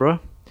Zona d'Ombra,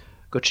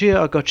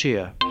 Gotchia a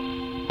Gotchia.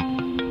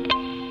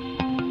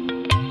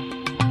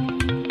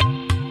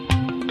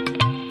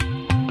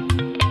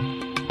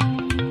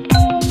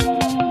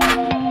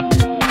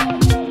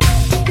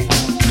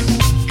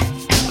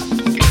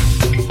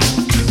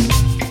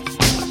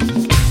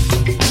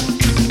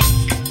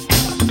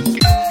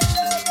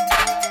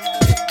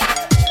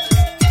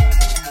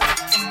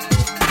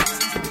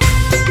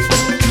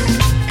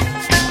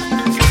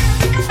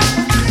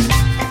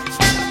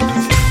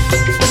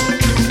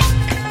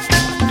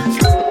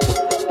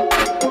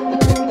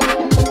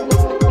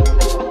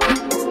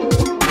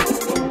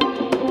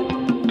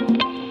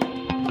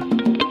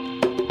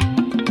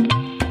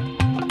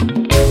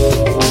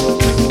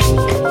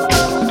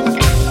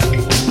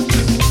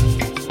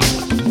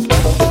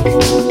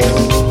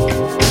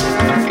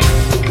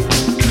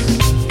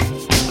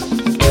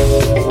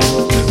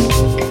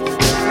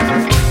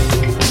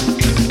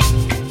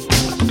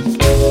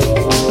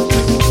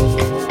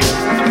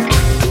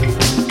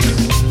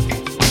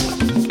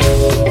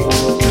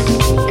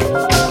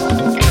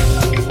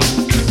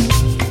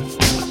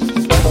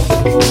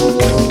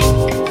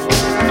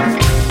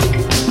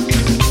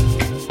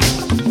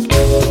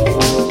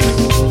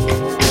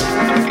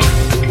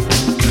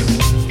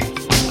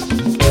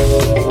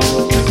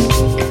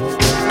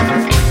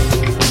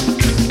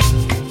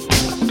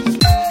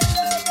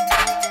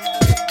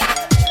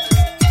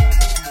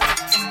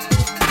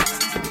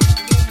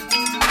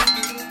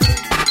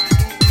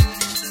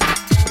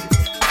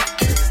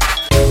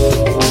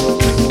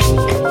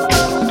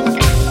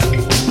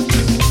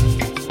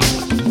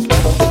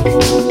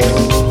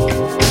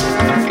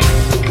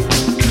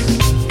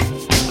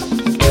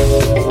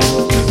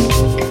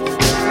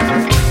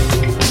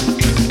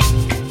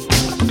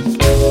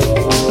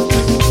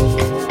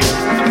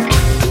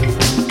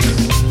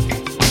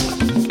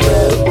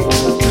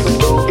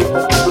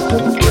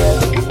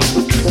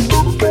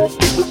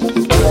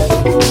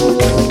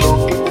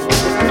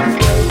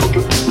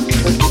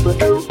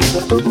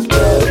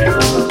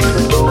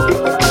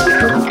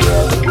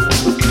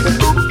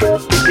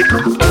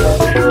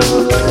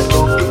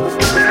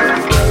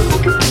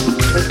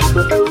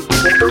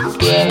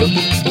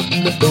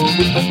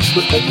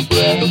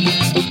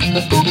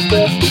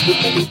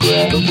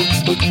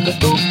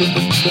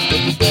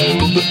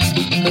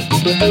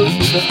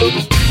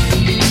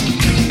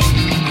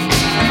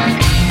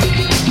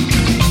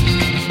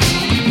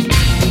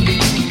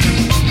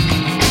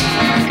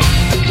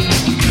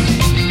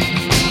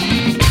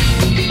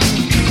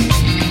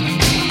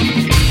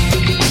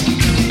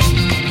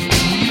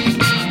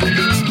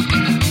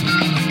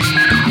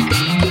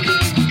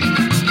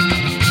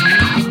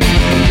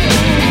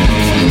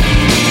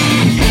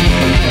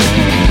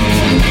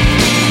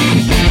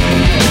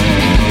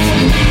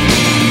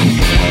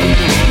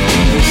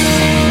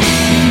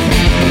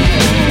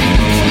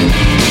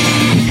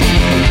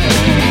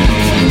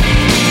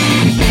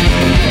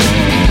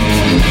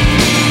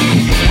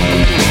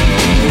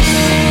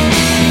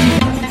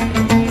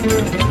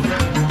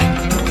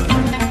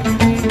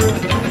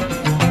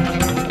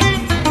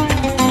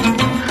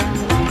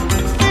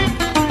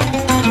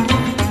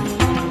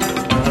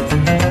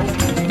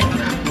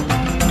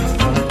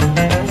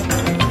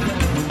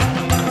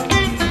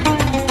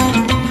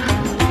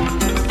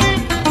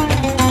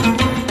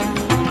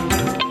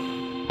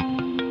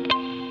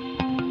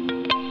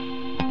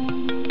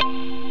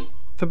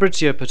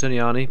 Fabrizio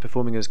Paterniani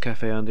performing as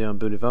Café Indien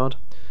Boulevard,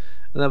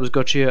 and that was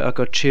Goccia a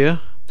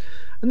Goccia.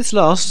 And this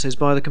last is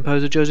by the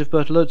composer Joseph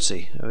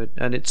Bertolozzi,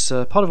 and it's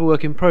part of a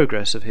work in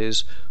progress of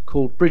his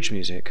called Bridge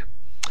Music.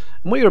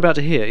 And what you're about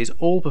to hear is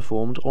all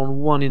performed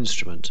on one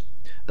instrument,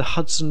 the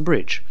Hudson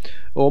Bridge,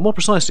 or more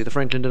precisely the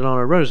Franklin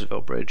Delano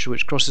Roosevelt Bridge,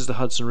 which crosses the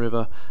Hudson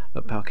River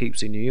at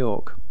Poughkeepsie, New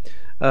York.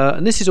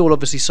 And this is all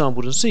obviously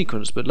sampled and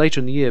sequenced, but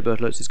later in the year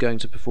Bertolozzi is going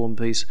to perform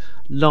the piece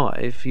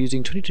live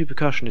using 22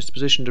 percussionists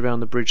positioned around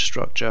the bridge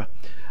structure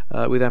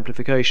with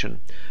amplification.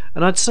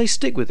 And I'd say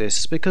stick with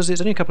this because it's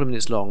only a couple of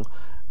minutes long,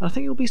 and I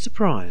think you'll be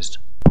surprised.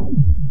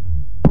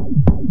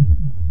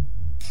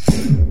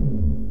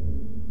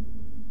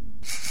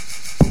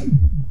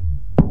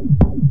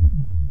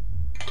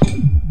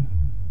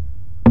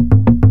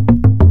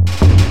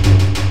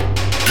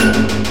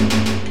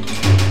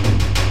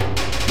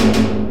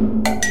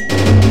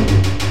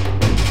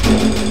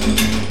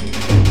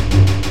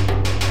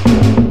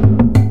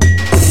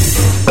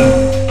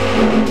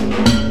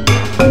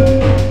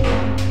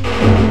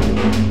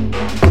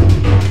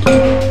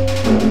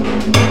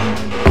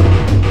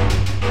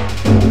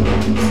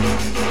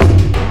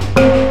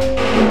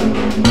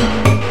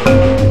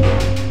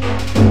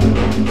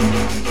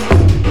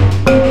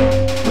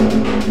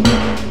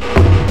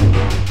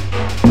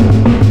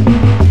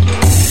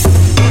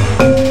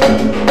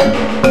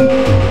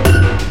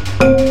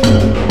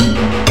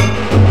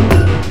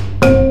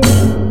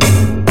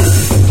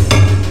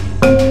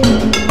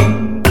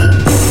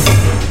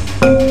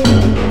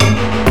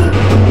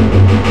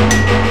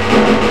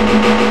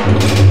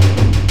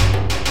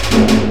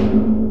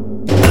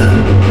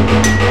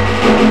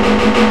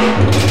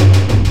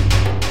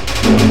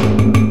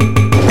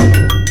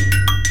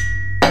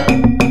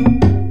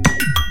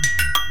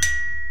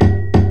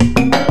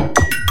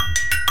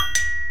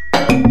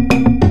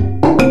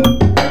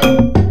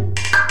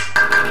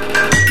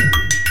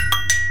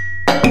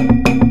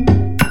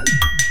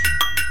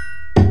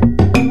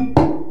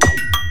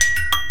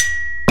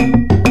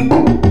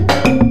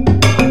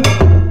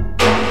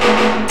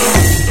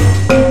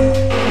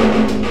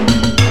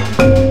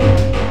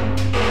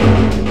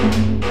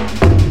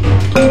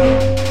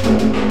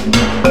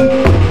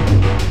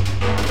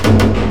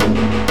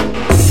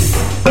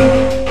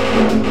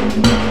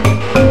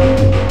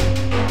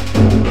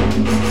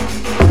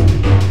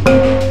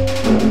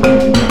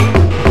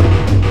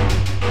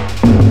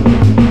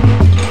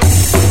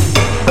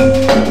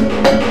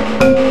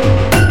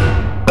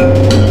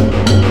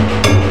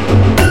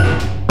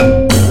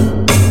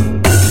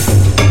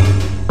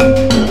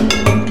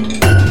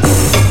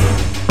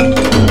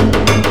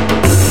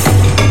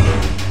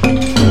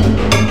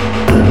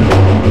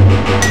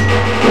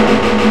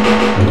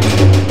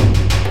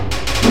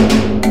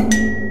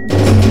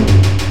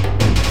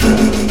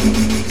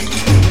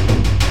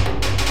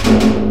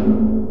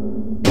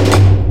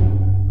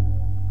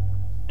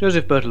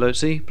 Joseph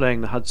Bertolozzi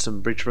playing the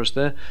Hudson Bridge for us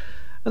there.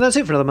 And that's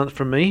it for another month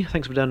from me.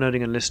 Thanks for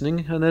downloading and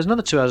listening. And there's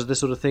another 2 hours of this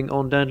sort of thing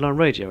on Dandelion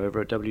Radio over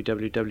at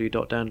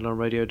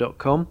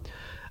www.dandelionradio.com,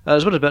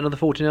 as well as about another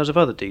 14 hours of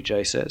other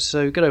DJ sets,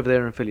 so get over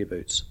there and fill your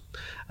boots.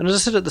 And as I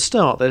said at the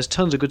start, there's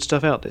tons of good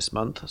stuff out this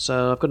month,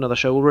 so I've got another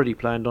show already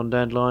planned on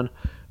Dandelion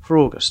for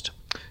August.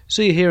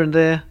 See you here and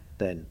there,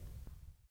 then.